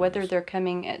looking, whether they're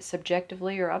coming at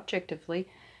subjectively or objectively.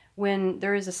 When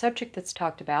there is a subject that's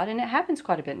talked about, and it happens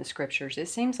quite a bit in the scriptures, it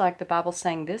seems like the Bible's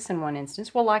saying this in one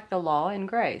instance, well, like the law and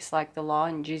grace, like the law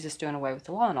and Jesus doing away with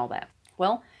the law and all that.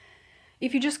 Well,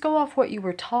 if you just go off what you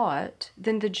were taught,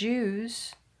 then the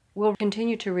Jews will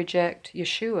continue to reject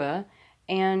Yeshua,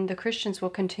 and the Christians will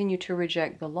continue to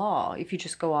reject the law if you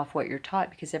just go off what you're taught,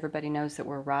 because everybody knows that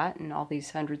we're right in all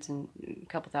these hundreds and a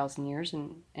couple thousand years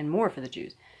and more for the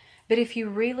Jews. But if you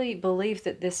really believe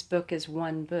that this book is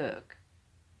one book,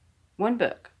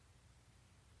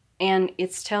 and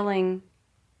it's telling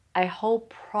a whole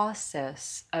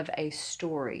process of a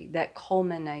story that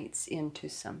culminates into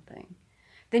something,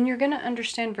 then you're going to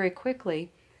understand very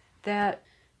quickly that,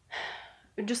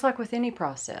 just like with any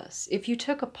process, if you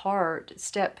took apart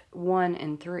step 1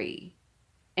 and 3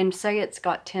 and say it's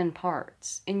got 10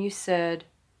 parts, and you said,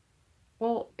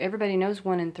 well, everybody knows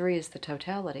 1 and 3 is the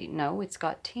totality. No, it's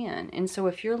got 10. And so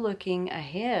if you're looking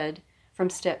ahead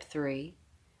from step 3,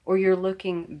 or you're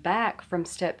looking back from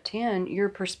step 10, your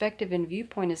perspective and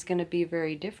viewpoint is going to be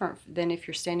very different than if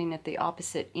you're standing at the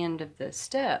opposite end of the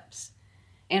steps.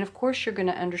 And of course, you're going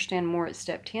to understand more at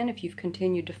step 10 if you've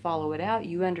continued to follow it out.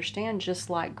 You understand, just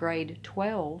like grade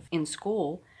 12 in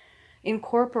school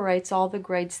incorporates all the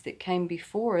grades that came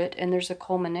before it, and there's a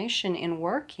culmination in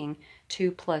working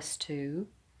 2 plus 2,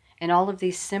 and all of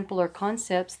these simpler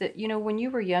concepts that, when you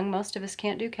were young, most of us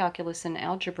can't do calculus and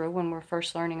algebra when we're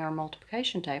first learning our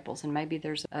multiplication tables, and maybe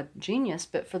there's a genius,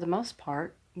 but for the most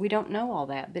part, we don't know all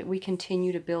that, but we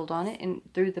continue to build on it, and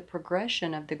through the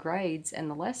progression of the grades and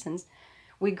the lessons,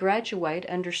 we graduate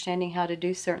understanding how to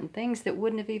do certain things that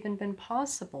wouldn't have even been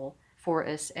possible for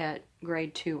us at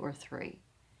grade 2 or 3.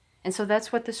 And so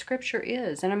that's what the scripture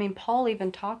is. And Paul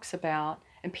even talks about,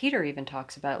 and Peter even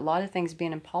talks about, a lot of things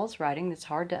being in Paul's writing that's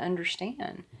hard to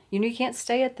understand. You can't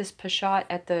stay at this pashat,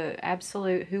 at the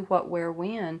absolute who, what, where,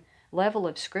 when level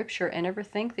of scripture and ever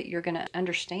think that you're going to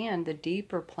understand the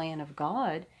deeper plan of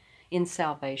God in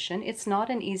salvation. It's not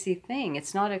an easy thing.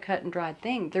 It's not a cut and dried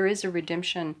thing. There is a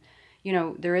redemption,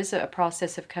 there is a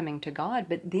process of coming to God,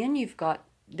 but then you've got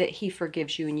that He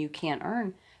forgives you and you can't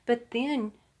earn. But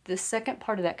then the second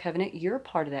part of that covenant, your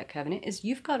part of that covenant, is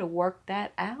you've got to work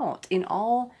that out in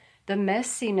all the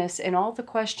messiness and all the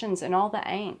questions and all the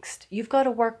angst. You've got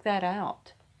to work that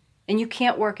out. And you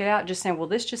can't work it out just saying, well,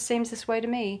 this just seems this way to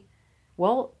me.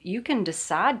 Well, you can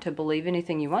decide to believe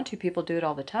anything you want to. People do it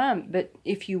all the time. But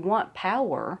if you want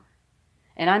power,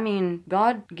 and I mean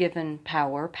God-given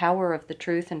power, power of the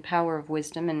truth and power of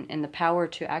wisdom, and the power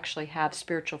to actually have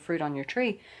spiritual fruit on your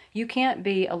tree, you can't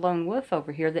be a lone wolf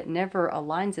over here that never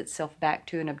aligns itself back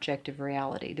to an objective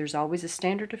reality. There's always a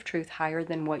standard of truth higher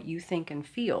than what you think and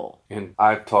feel. And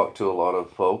I've talked to a lot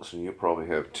of folks, and you probably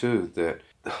have too, that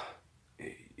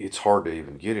it's hard to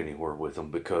even get anywhere with them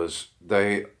because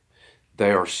they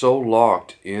are so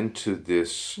locked into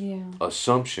this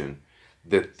assumption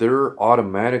that they're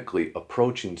automatically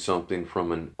approaching something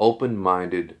from an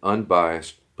open-minded,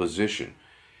 unbiased position.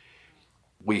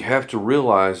 We have to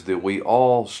realize that we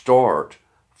all start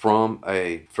from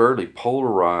a fairly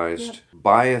polarized,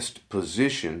 biased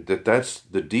position, that's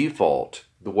the default,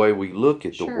 the way we look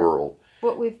at the world.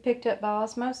 What we've picked up by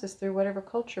osmosis through whatever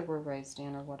culture we're raised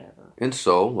in or whatever. And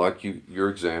so, like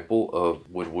your example of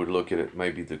when we look at it,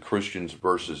 maybe the Christians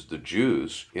versus the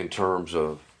Jews in terms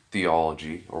of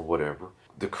theology or whatever,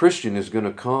 the Christian is going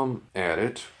to come at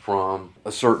it from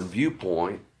a certain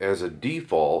viewpoint as a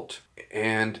default,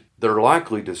 and they're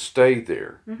likely to stay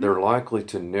there. Mm-hmm. They're likely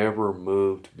to never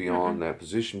move beyond that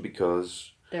position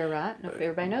because they're right.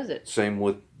 Everybody knows it. Same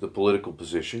with the political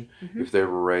position. Mm-hmm. If they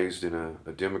were raised in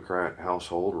a Democrat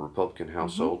household or Republican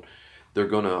household, they're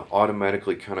going to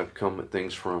automatically kind of come at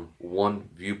things from one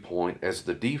viewpoint as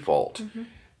the default. Mm-hmm.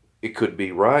 It could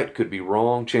be right, could be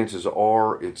wrong. Chances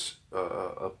are it's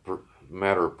a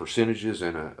matter of percentages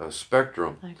and a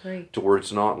spectrum. I agree. To where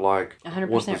it's not like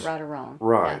 100% right or wrong.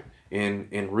 Right. Yeah.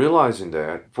 In realizing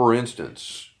that, for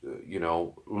instance,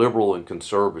 liberal and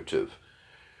conservative,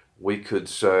 we could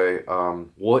say,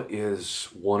 what is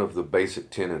one of the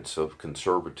basic tenets of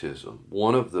conservatism?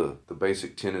 One of the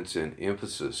basic tenets and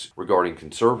emphasis regarding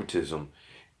conservatism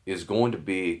is going to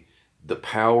be the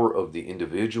power of the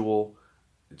individual.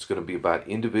 It's going to be about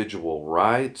individual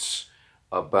rights,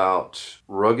 about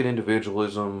rugged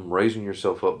individualism, raising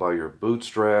yourself up by your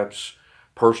bootstraps,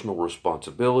 personal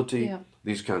responsibility,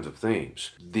 these kinds of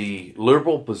themes. The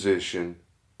liberal position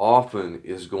often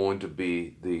is going to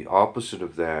be the opposite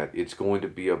of that. It's going to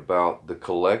be about the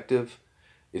collective.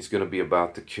 It's going to be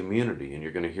about the community, and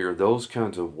you're going to hear those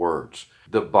kinds of words.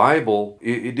 The Bible,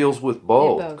 it deals with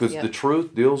both, because the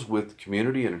truth deals with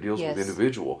community and it deals with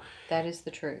individual. That is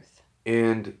the truth.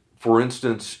 And for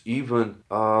instance, even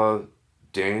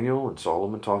Daniel and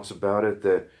Solomon talks about it,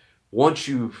 that once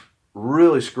you've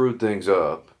really screwed things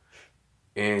up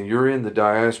and you're in the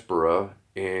diaspora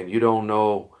and you don't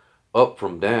know up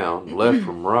from down, left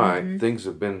from right, things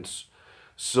have been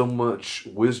so much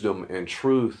wisdom and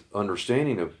truth,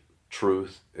 understanding of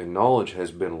truth and knowledge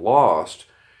has been lost.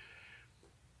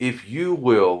 If you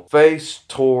will face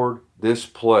toward this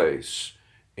place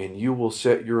and you will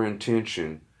set your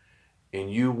intention and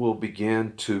you will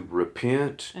begin to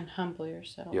repent and humble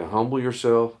yourself. Humble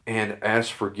yourself and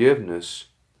ask forgiveness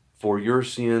for your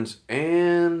sins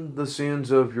and the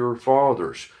sins of your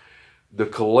fathers. The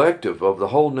collective of the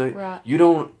whole nation.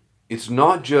 Right. It's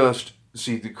not just,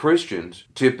 see, the Christians,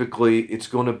 typically it's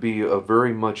going to be a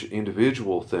very much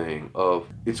individual thing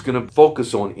it's going to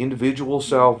focus on individual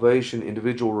salvation,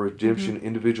 individual redemption,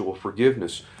 individual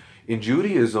forgiveness. In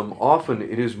Judaism, often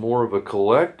it is more of a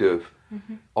collective,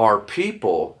 our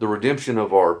people, the redemption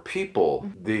of our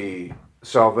people, the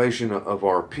salvation of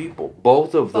our people.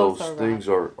 Both of those things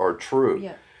are true.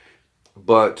 Yeah.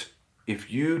 But if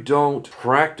you don't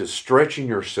practice stretching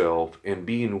yourself and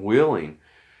being willing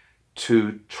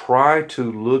to try to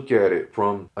look at it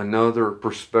from another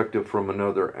perspective, from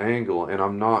another angle, and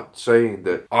I'm not saying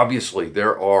that, obviously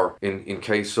there are, in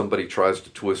case somebody tries to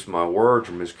twist my words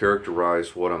or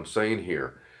mischaracterize what I'm saying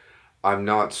here, I'm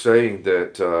not saying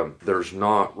that there's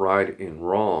not right and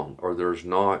wrong, or there's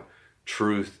not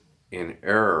truth and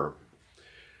error.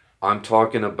 I'm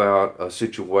talking about a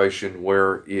situation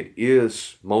where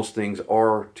most things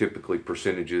are typically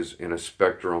percentages in a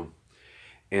spectrum,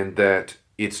 and that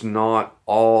it's not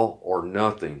all or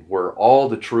nothing, where all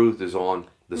the truth is on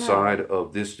the side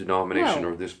of this denomination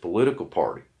or this political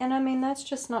party. And I mean, that's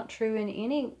just not true in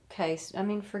any case. I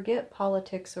mean, forget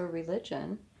politics or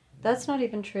religion. That's not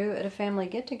even true at a family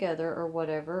get-together or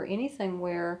whatever. Anything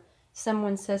where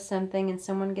someone says something and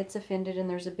someone gets offended and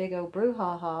there's a big old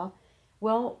brouhaha.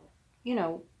 Well,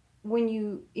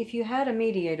 if you had a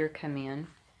mediator come in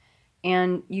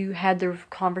and you had the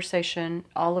conversation,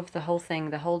 the whole thing,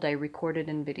 the whole day recorded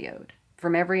and videoed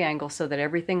from every angle so that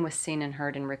everything was seen and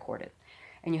heard and recorded.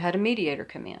 And you had a mediator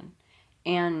come in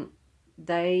and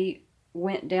they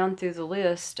went down through the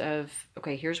list of,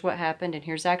 okay, here's what happened and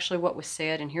here's actually what was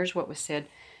said and here's what was said.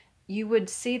 You would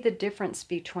see the difference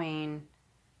between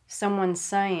someone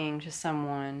saying to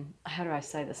someone, how do I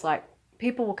say this? Like,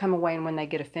 people will come away and when they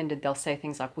get offended, they'll say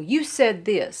things like, well, you said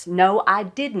this. No, I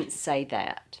didn't say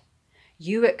that.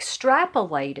 You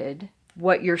extrapolated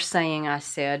what you're saying I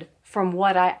said from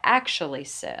what I actually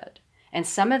said. And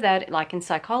some of that, like in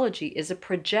psychology, is a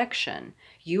projection.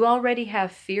 You already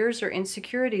have fears or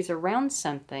insecurities around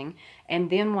something, and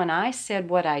then when I said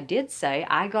what I did say,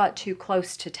 I got too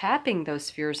close to tapping those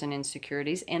fears and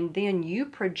insecurities, and then you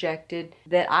projected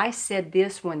that I said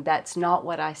this when that's not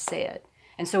what I said.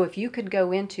 And so if you could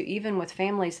go into, even with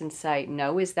families, and say,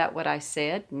 no, is that what I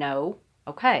said? No.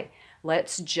 Okay.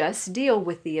 Let's just deal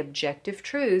with the objective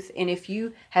truth. And if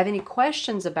you have any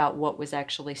questions about what was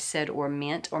actually said or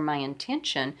meant or my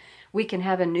intention, we can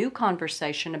have a new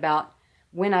conversation about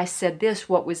when I said this,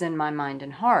 what was in my mind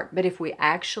and heart. But if we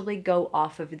actually go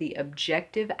off of the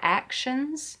objective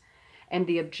actions and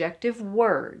the objective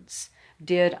words,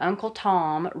 did Uncle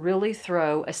Tom really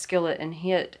throw a skillet and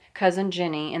hit Cousin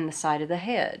Jenny in the side of the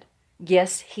head?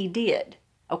 Yes, he did.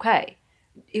 Okay.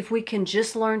 If we can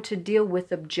just learn to deal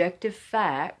with objective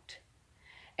fact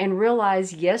and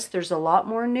realize, yes, there's a lot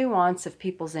more nuance of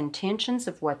people's intentions,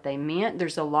 of what they meant.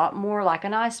 There's a lot more, like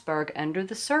an iceberg, under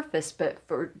the surface. But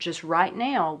for just right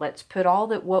now, let's put all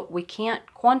that what we can't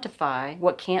quantify,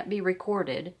 what can't be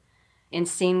recorded and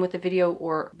seen with a video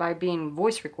or by being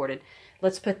voice recorded,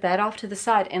 let's put that off to the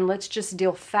side and let's just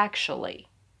deal factually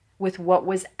with what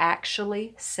was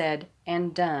actually said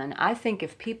and done. I think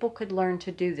if people could learn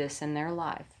to do this in their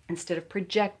life, instead of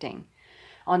projecting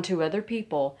onto other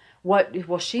people what,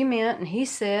 well, she meant and he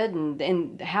said,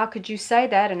 and how could you say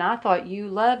that, and I thought you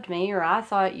loved me, or I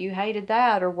thought you hated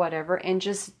that, or whatever, and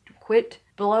just Quit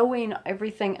blowing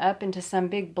everything up into some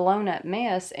big blown up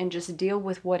mess and just deal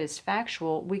with what is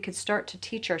factual. We could start to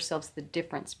teach ourselves the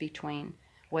difference between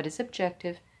what is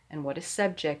objective and what is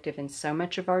subjective. And so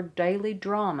much of our daily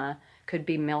drama could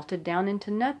be melted down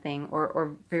into nothing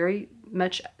or very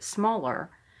much smaller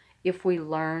if we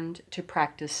learned to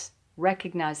practice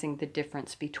recognizing the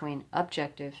difference between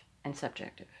objective and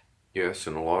subjective. Yes,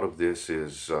 and a lot of this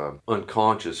is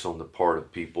unconscious on the part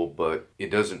of people, but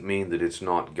it doesn't mean that it's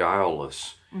not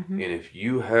guileless. And if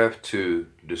you have to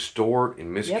distort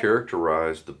and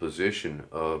mischaracterize the position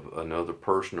of another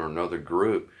person or another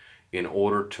group in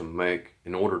order to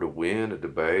win a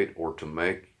debate or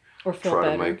to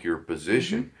try to make your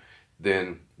position,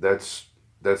 then that's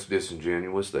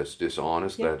disingenuous, that's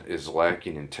dishonest, that is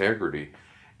lacking integrity.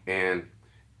 And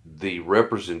the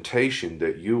representation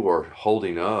that you are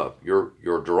holding up,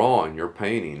 your drawing, your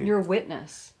painting, your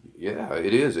witness. Yeah,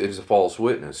 it is. It is a false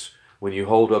witness. When you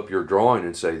hold up your drawing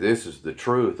and say, this is the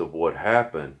truth of what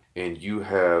happened, and you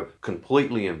have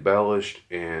completely embellished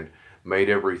and made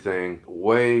everything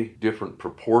way different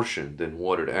proportion than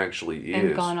what it actually is.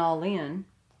 And gone all in.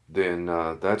 Then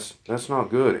that's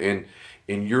not good.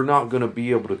 And you're not going to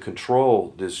be able to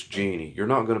control this genie. You're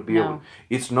not going to be able.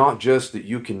 It's not just that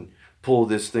you can pull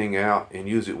this thing out and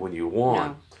use it when you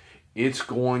want. No. It's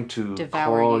going to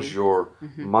cause your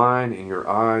mind and your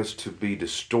eyes to be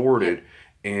distorted,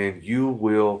 and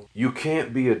you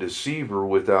can't be a deceiver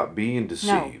without being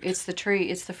deceived. No, it's the tree,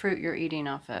 it's the fruit you're eating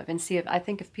off of. And see, I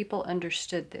think if people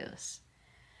understood this,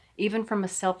 even from a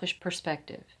selfish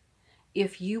perspective,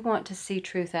 if you want to see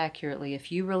truth accurately,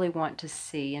 if you really want to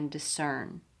see and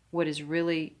discern what is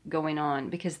really going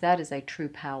on, because that is a true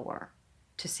power.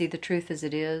 To see the truth as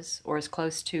it is, or as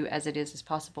close to as it is as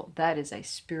possible, that is a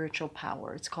spiritual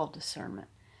power. It's called discernment.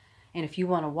 And if you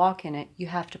want to walk in it, you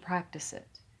have to practice it.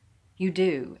 You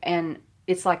do. And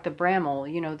it's like the bramble.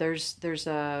 You know, there's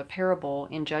a parable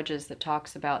in Judges that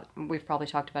talks about, we've probably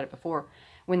talked about it before,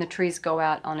 when the trees go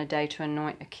out on a day to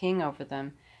anoint a king over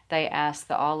them, they ask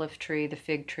the olive tree, the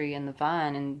fig tree, and the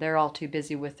vine, and they're all too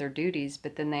busy with their duties,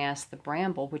 but then they ask the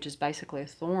bramble, which is basically a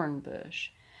thorn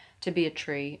bush, to be a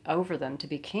tree over them, to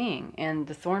be king. And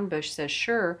the thorn bush says,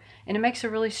 sure. And it makes a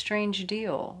really strange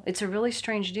deal. It's a really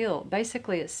strange deal.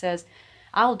 Basically, it says,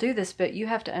 I'll do this, but you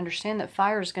have to understand that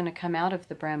fire is going to come out of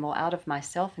the bramble, out of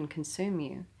myself, and consume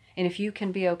you. And if you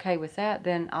can be okay with that,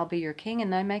 then I'll be your king.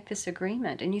 And they make this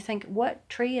agreement. And you think, what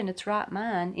tree in its right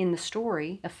mind, in the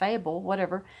story, a fable,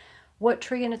 whatever, what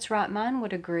tree in its right mind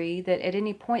would agree that at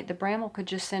any point the bramble could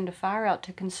just send a fire out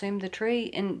to consume the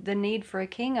tree, and the need for a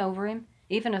king over him,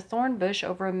 even a thorn bush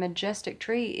over a majestic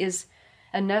tree, is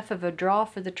enough of a draw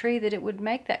for the tree that it would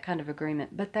make that kind of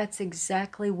agreement. But that's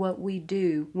exactly what we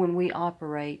do when we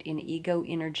operate in ego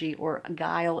energy or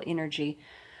guile energy,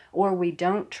 or we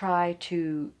don't try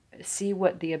to see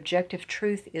what the objective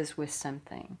truth is with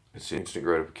something. It's instant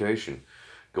gratification.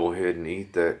 Go ahead and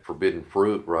eat that forbidden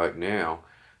fruit right now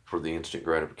for the instant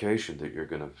gratification that you're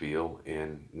going to feel,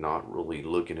 and not really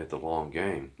looking at the long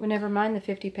game. Well, never mind the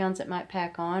 50 pounds it might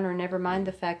pack on, or never mind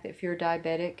the fact that if you're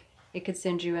diabetic, it could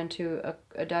send you into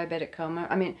a diabetic coma.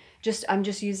 I mean, I'm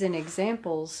just using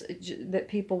examples that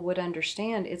people would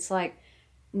understand. It's like,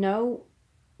 no,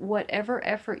 whatever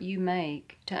effort you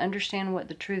make to understand what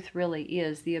the truth really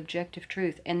is, the objective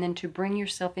truth, and then to bring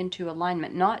yourself into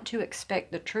alignment, not to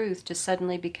expect the truth to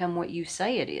suddenly become what you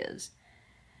say it is,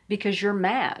 because you're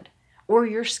mad, or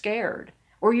you're scared,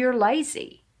 or you're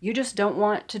lazy. You just don't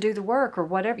want to do the work or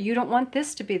whatever. You don't want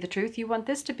this to be the truth. You want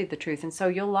this to be the truth. And so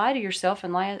you'll lie to yourself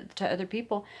and lie to other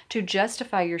people to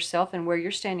justify yourself and where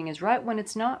you're standing is right when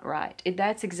it's not right.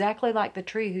 That's exactly like the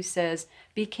tree who says,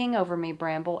 be king over me,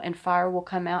 bramble, and fire will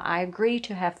come out. I agree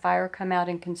to have fire come out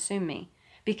and consume me.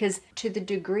 Because to the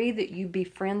degree that you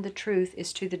befriend the truth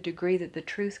is to the degree that the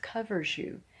truth covers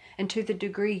you. And to the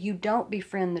degree you don't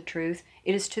befriend the truth,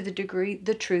 it is to the degree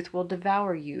the truth will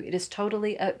devour you. It is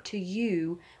totally up to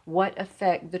you what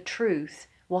effect the truth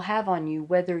will have on you,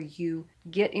 whether you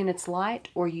get in its light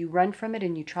or you run from it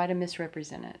and you try to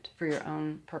misrepresent it for your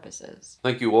own purposes.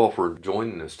 Thank you all for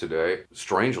joining us today.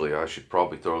 Strangely, I should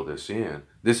probably throw this in.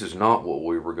 This is not what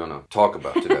we were going to talk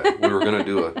about today. We were going to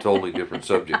do a totally different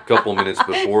subject. A couple minutes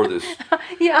before this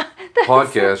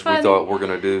podcast, so we thought we're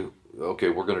going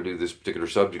to do this particular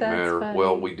subject matter. Funny.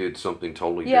 Well, we did something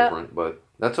totally different, but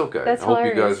that's okay. I hope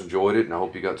you guys enjoyed it, and I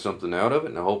hope you got something out of it,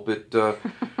 and I hope it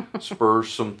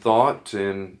spurs some thought,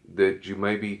 and that you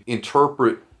maybe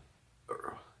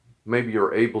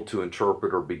you're able to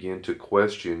interpret or begin to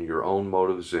question your own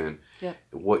motives and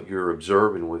what you're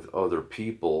observing with other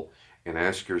people, and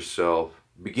ask yourself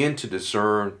begin to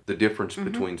discern the difference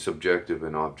between subjective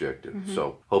and objective.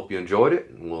 So, hope you enjoyed it,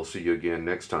 and we'll see you again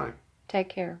next time. Take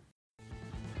care.